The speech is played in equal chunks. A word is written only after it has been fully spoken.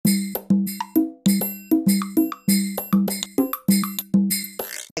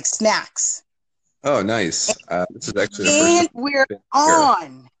snacks. Oh, nice. This is actually the first time And we're I've been here.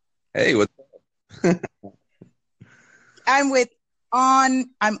 on. Hey, what's up? I'm with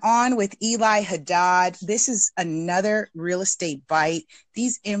I'm on with Eli Haddad. This is another real estate bite.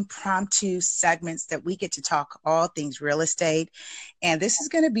 These impromptu segments that we get to talk all things real estate. And this is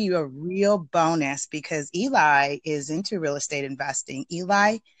going to be a real bonus because Eli is into real estate investing.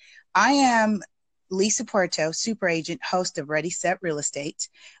 Eli, I am Lisa Porto, super agent, host of Ready Set Real Estate.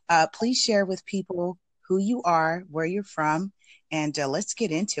 Please share with people who you are, where you're from, and let's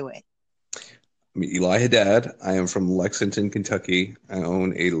get into it. I'm Eli Haddad. I am from Lexington, Kentucky. I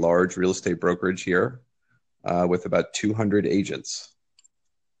own a large real estate brokerage here with about 200 agents.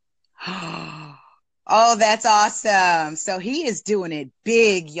 Oh, that's awesome. So he is doing it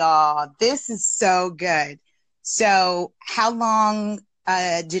big, y'all. This is so good. So, how long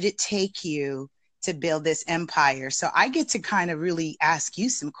did it take you to build this empire? So, I get to kind of really ask you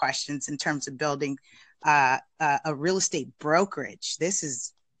some questions in terms of building a real estate brokerage. This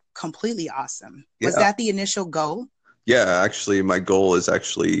is completely awesome. Was Yeah. that the initial goal? Yeah, actually, my goal is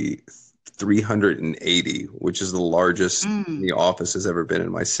actually 380, which is the largest the Mm, office has ever been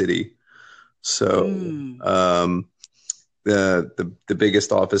in my city. So, mm, the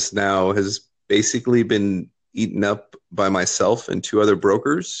biggest office now has basically been eaten up by myself and two other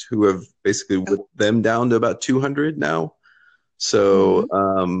brokers who have basically whittled them down to about 200 now. So,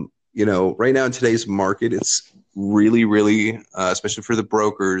 mm-hmm. right now in today's market, it's really, really, especially for the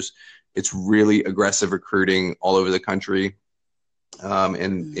brokers, it's really aggressive recruiting all over the country. In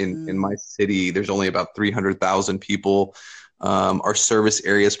Mm-hmm. my city, there's only about 300,000 people. Our service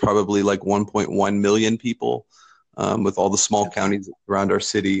area is probably like 1.1 million people, with all the small Okay. counties around our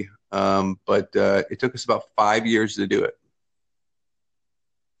city. But it took us about 5 years to do it.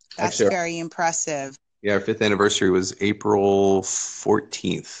 That's Actually, very impressive. our fifth anniversary was April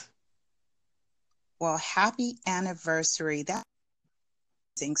 14th. Well, happy anniversary. That's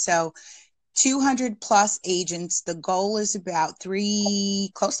amazing. So 200 plus agents. The goal is about three,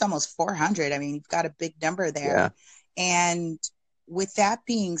 close to almost 400. I mean, you've got a big number there. Yeah. And with that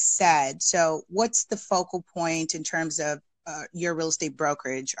being said, so what's the focal point in terms of your real estate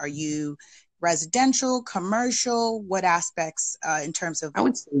brokerage? Are you residential, commercial? What aspects in terms of I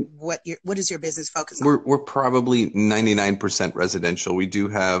would say what is your business focus on? we're probably 99% residential. We do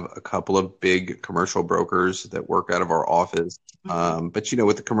have a couple of big commercial brokers that work out of our office. Mm-hmm. But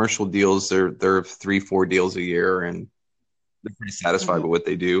with the commercial deals, they're three, four deals a year, and they're pretty satisfied Mm-hmm. with what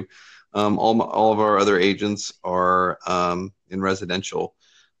they do. All of our other agents are in residential,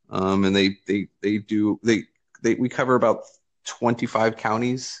 and we cover about 25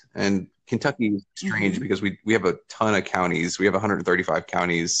 counties, and Kentucky is strange Mm-hmm. because we have a ton of counties. We have 135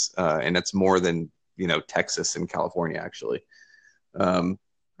 counties, and that's more than Texas and California actually. Um,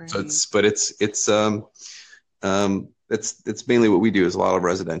 so Great. it's mainly what we do is a lot of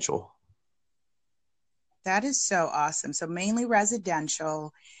residential. That is so awesome. So mainly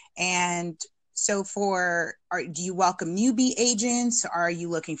residential. And so do you welcome newbie agents? Are you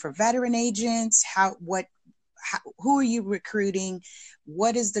looking for veteran agents? Who are you recruiting?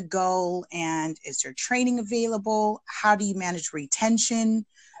 What is the goal? And is there training available? How do you manage retention?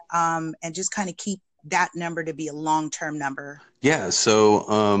 And just kind of keep that number to be a long-term number. Yeah, so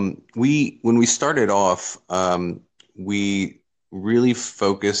when we started off, we really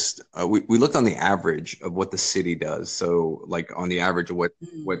focused. We looked on the average of what the city does. So, like on the average of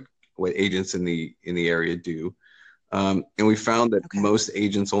Mm, what agents in the area do, and we found that okay. most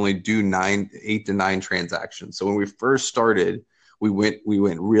agents only do 8 to 9 transactions. So when we first started, we went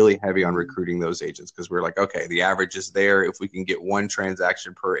really heavy on Mm, recruiting those agents because we're like, okay, the average is there. If we can get one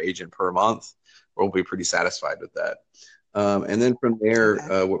transaction per agent per month, we'll be pretty satisfied with that. And then from there,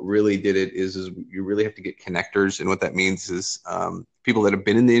 okay. what really did it is you really have to get connectors, and what that means is people that have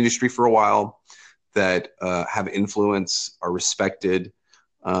been in the industry for a while, that have influence, are respected.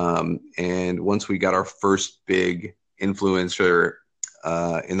 And once we got our first big influencer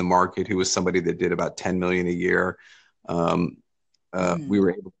in the market, who was somebody that did about 10 million a year, um, we Mm.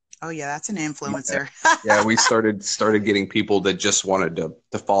 were able. Oh yeah, that's an Yeah, influencer. yeah, we started getting people that just wanted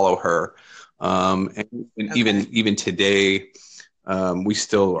to follow her, and Okay. even today, we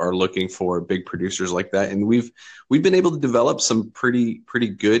still are looking for big producers like that, and we've been able to develop some pretty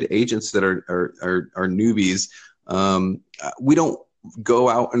good agents that are newbies. We don't go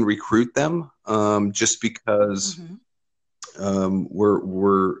out and recruit them, just because Mm-hmm.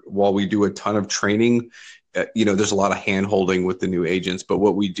 we're while we do a ton of training there's a lot of hand holding with the new agents, but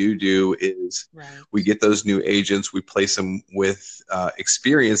what we do is we get those new agents, we place them with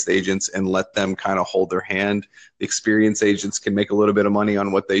experienced agents and let them kind of hold their hand. The experienced agents can make a little bit of money on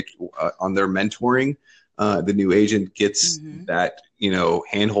on their mentoring. The new agent gets that,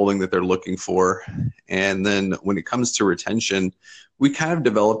 hand holding that they're looking for. And then when it comes to retention, we kind of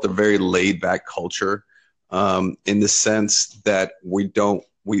developed a very laid back culture, in the sense that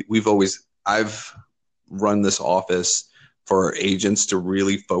I've run this office for our agents to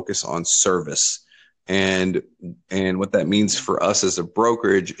really focus on service. And what that means for us as a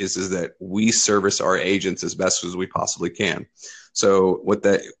brokerage is that we service our agents as best as we possibly can. So what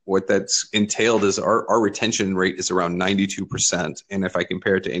that's entailed is our retention rate is around 92%. And if I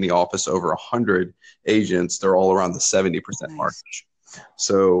compare it to any office over 100 agents, they're all around the 70% mark.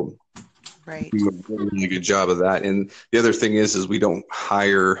 So we do a really good job of that. And the other thing is we don't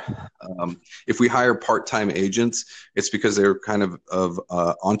hire, if we hire part-time agents, it's because they're kind of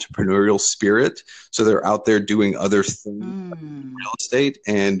entrepreneurial spirit. So they're out there doing other things in real estate.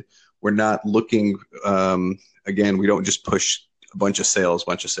 And we're not looking, again, we don't just push a bunch of sales.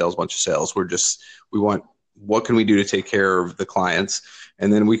 We want, what can we do to take care of the clients?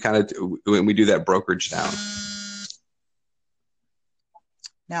 And then we do that brokerage down.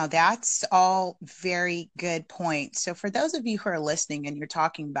 Now, that's all very good points. So for those of you who are listening and you're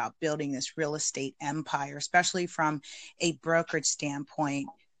talking about building this real estate empire, especially from a brokerage standpoint,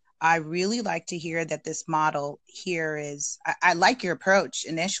 I really like to hear that this model here is, I like your approach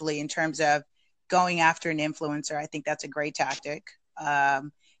initially in terms of going after an influencer. I think that's a great tactic.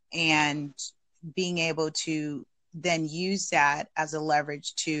 And being able to then use that as a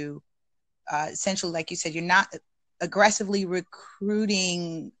leverage to essentially, like you said, you're not aggressively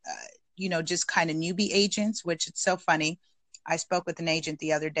recruiting, just kind of newbie agents, which it's so funny. I spoke with an agent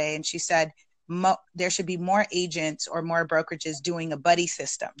the other day and she said there should be more agents or more brokerages doing a buddy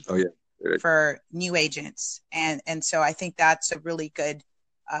system for new agents. And so I think that's a really good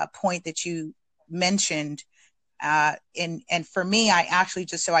point that you mentioned. And for me, I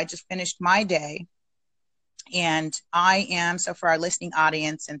just finished my day. And so for our listening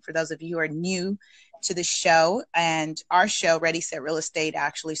audience, and for those of you who are new to the show, and our show, Ready, Set, Real Estate,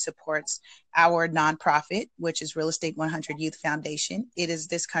 actually supports our nonprofit, which is Real Estate 100 Youth Foundation. It is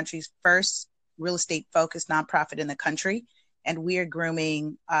this country's first real estate focused nonprofit in the country. And we are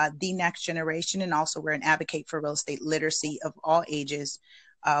grooming the next generation. And also we're an advocate for real estate literacy of all ages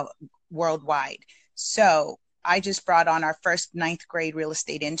worldwide. So I just brought on our first 9th grade real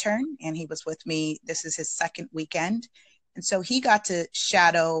estate intern, and he was with me. This is his second weekend. And so he got to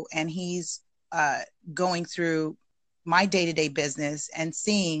shadow, and he's going through my day-to-day business and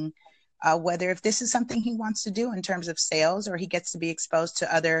seeing whether if this is something he wants to do in terms of sales, or he gets to be exposed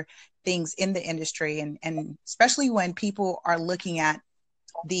to other things in the industry. And especially when people are looking at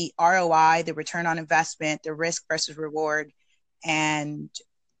the ROI, the return on investment, the risk versus reward, and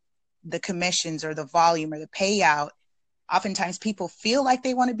the commissions or the volume or the payout, oftentimes people feel like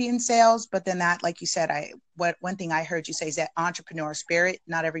they want to be in sales, but then that, like you said, one thing I heard you say is that entrepreneur spirit.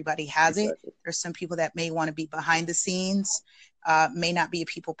 Not everybody has it. There's some people that may want to be behind the scenes, may not be a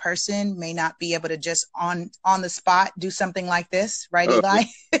people person, may not be able to just on the spot do something like this, right, Eli?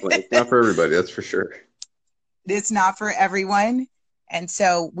 It's not for everybody, that's for sure. It's not for everyone. And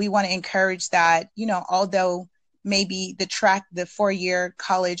so we want to encourage that, although maybe the 4-year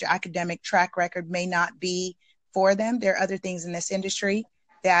college academic track record may not be for them, there are other things in this industry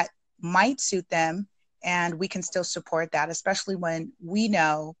that might suit them, and we can still support that, especially when we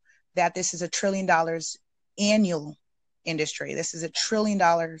know that this is $1 trillion annual industry. This is $1 trillion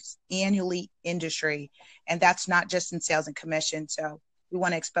annually industry, and that's not just in sales and commission. So we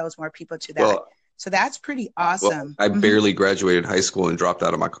want to expose more people to that. So that's pretty awesome. I barely graduated high school and dropped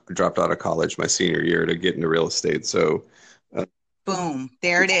out of college my senior year to get into real estate. So, boom,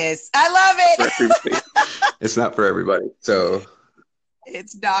 there it is. I love it. It's not for everybody. So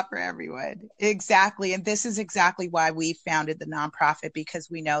it's not for everyone. Exactly. And this is exactly why we founded the nonprofit,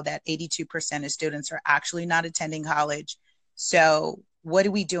 because we know that 82% of students are actually not attending college. So what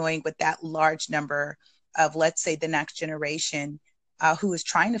are we doing with that large number of, let's say, the next generation who is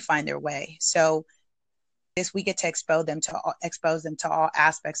trying to find their way? So we get to expose them to all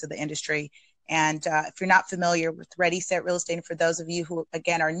aspects of the industry. And if you're not familiar with Ready, Set, Real Estate, and for those of you who,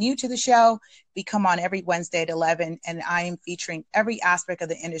 again, are new to the show, we come on every Wednesday at 11, and I am featuring every aspect of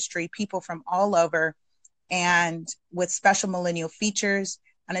the industry, people from all over, and with special millennial features.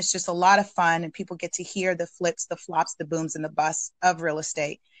 And it's just a lot of fun, and people get to hear the flips, the flops, the booms, and the busts of real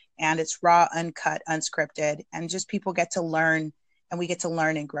estate. And it's raw, uncut, unscripted, and just people get to learn, and we get to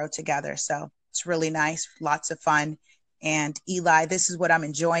learn and grow together. So It's really nice, lots of fun. And Eli, this is what I'm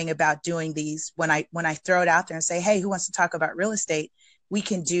enjoying about doing these. When I throw it out there and say, hey, who wants to talk about real estate? We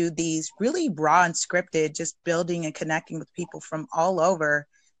can do these really raw and scripted, just building and connecting with people from all over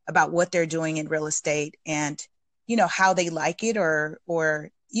about what they're doing in real estate and, how they like it or,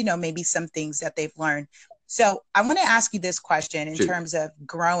 maybe some things that they've learned. So I want to ask you this question in terms of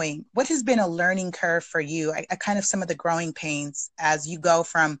growing. What has been a learning curve for you? I kind of some of the growing pains as you go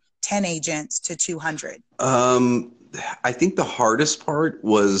from 10 agents to 200. I think the hardest part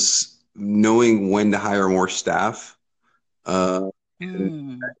was knowing when to hire more staff. That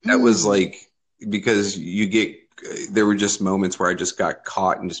was like, because there were just moments where I just got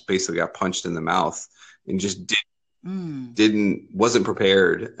caught and just basically got punched in the mouth and just wasn't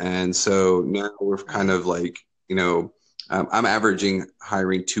prepared. And so now we're kind of like, I'm averaging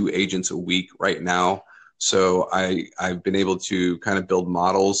hiring 2 agents a week right now. So I've been able to kind of build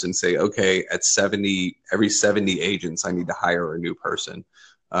models and say, okay, at every 70 agents, I need to hire a new person.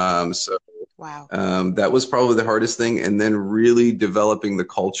 Wow. That was probably the hardest thing. And then really developing the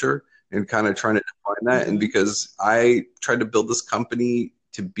culture and kind of trying to define that. And because I tried to build this company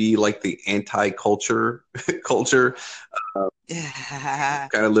to be like the anti-culture culture,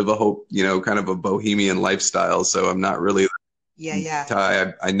 kind of live kind of a bohemian lifestyle. So I'm not really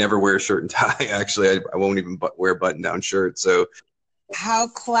tie. I never wear a shirt and tie. Actually, I won't even wear a button-down shirt. So how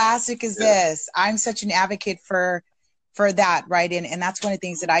classic is this? I'm such an advocate for that, right? And that's one of the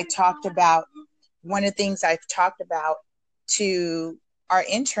things that I talked about. One of the things I've talked about to our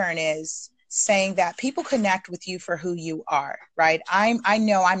intern is saying that people connect with you for who you are, right? I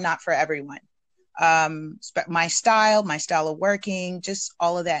know I'm not for everyone. My style of working, just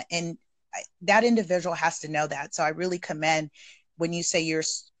all of that. And that individual has to know that. So I really commend when you say you're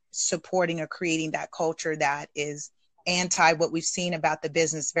supporting or creating that culture that is anti what we've seen about the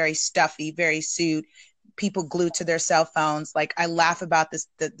business, very stuffy, very suit, people glued to their cell phones. Like I laugh about this,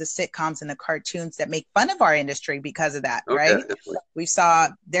 the sitcoms and the cartoons that make fun of our industry because of that, right? Definitely. We saw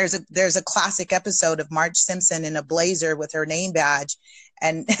there's a classic episode of Marge Simpson in a blazer with her name badge,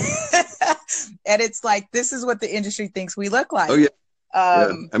 and and it's like, this is what the industry thinks we look like. Oh yeah.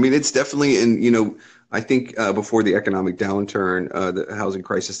 I mean, it's definitely, and I think before the economic downturn, the housing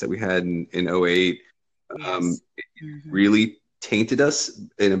crisis that we had in 2008, it really tainted us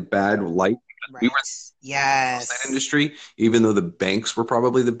in a bad light. Right. We were in that industry, even though the banks were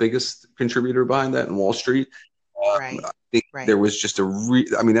probably the biggest contributor behind that in Wall Street. I think there was just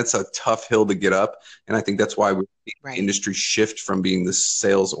that's a tough hill to get up. And I think that's why the industry shift from being this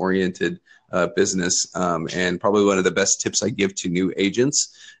sales oriented business. And probably one of the best tips I give to new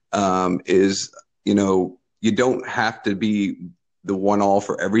agents is, you don't have to be the one all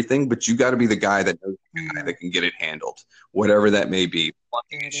for everything, but you got to be the guy that knows the guy that can get it handled, whatever that may be.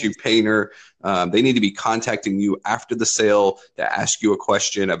 Issue painter, they need to be contacting you after the sale to ask you a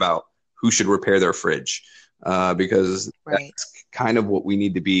question about who should repair their fridge, because that's kind of what we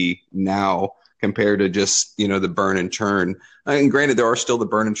need to be now compared to just the burn and churn. And granted, there are still the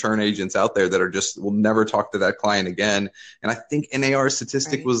burn and churn agents out there that are will never talk to that client again. And I think NAR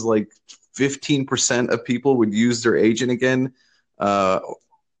statistic was like 15% of people would use their agent again.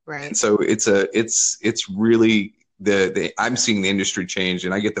 And so it's really I'm seeing the industry change,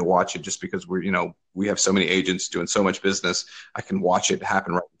 and I get to watch it just because we have so many agents doing so much business. I can watch it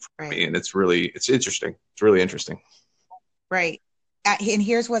happen right in front of me, and it's interesting. It's really interesting. Right. And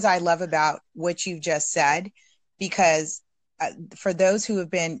here's what I love about what you've just said, because for those who have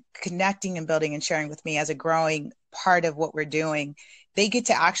been connecting and building and sharing with me as a growing part of what we're doing, they get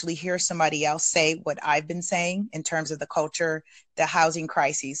to actually hear somebody else say what I've been saying in terms of the culture, the housing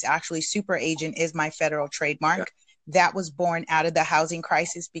crises. Actually, super agent is my federal trademark. Yeah. That was born out of the housing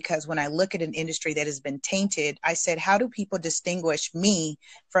crisis, because when I look at an industry that has been tainted, I said, how do people distinguish me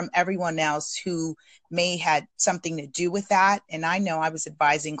from everyone else who may had something to do with that? And I know I was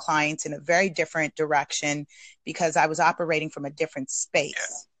advising clients in a very different direction because I was operating from a different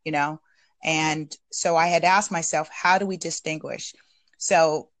space, And so I had asked myself, how do we distinguish?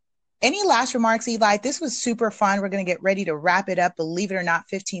 So any last remarks, Eli? This was super fun. We're going to get ready to wrap it up. Believe it or not,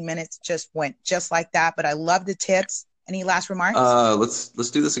 15 minutes just went just like that. But I love the tips. Any last remarks? Let's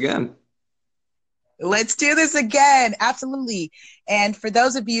do this again. Let's do this again. Absolutely. And for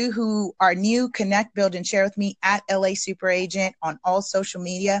those of you who are new, connect, build, and share with me at LA Super Agent on all social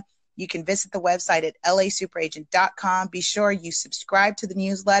media. You can visit the website at laSuperAgent.com. Be sure you subscribe to the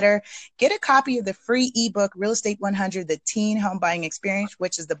newsletter. Get a copy of the free ebook, Real Estate 100, The Teen Home Buying Experience,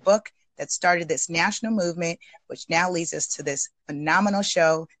 which is the book that started this national movement, which now leads us to this phenomenal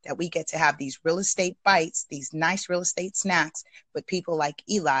show that we get to have these real estate bites, these nice real estate snacks with people like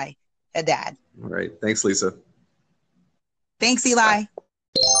Eli Haddad. All right. Thanks, Lisa. Thanks, Eli. Bye.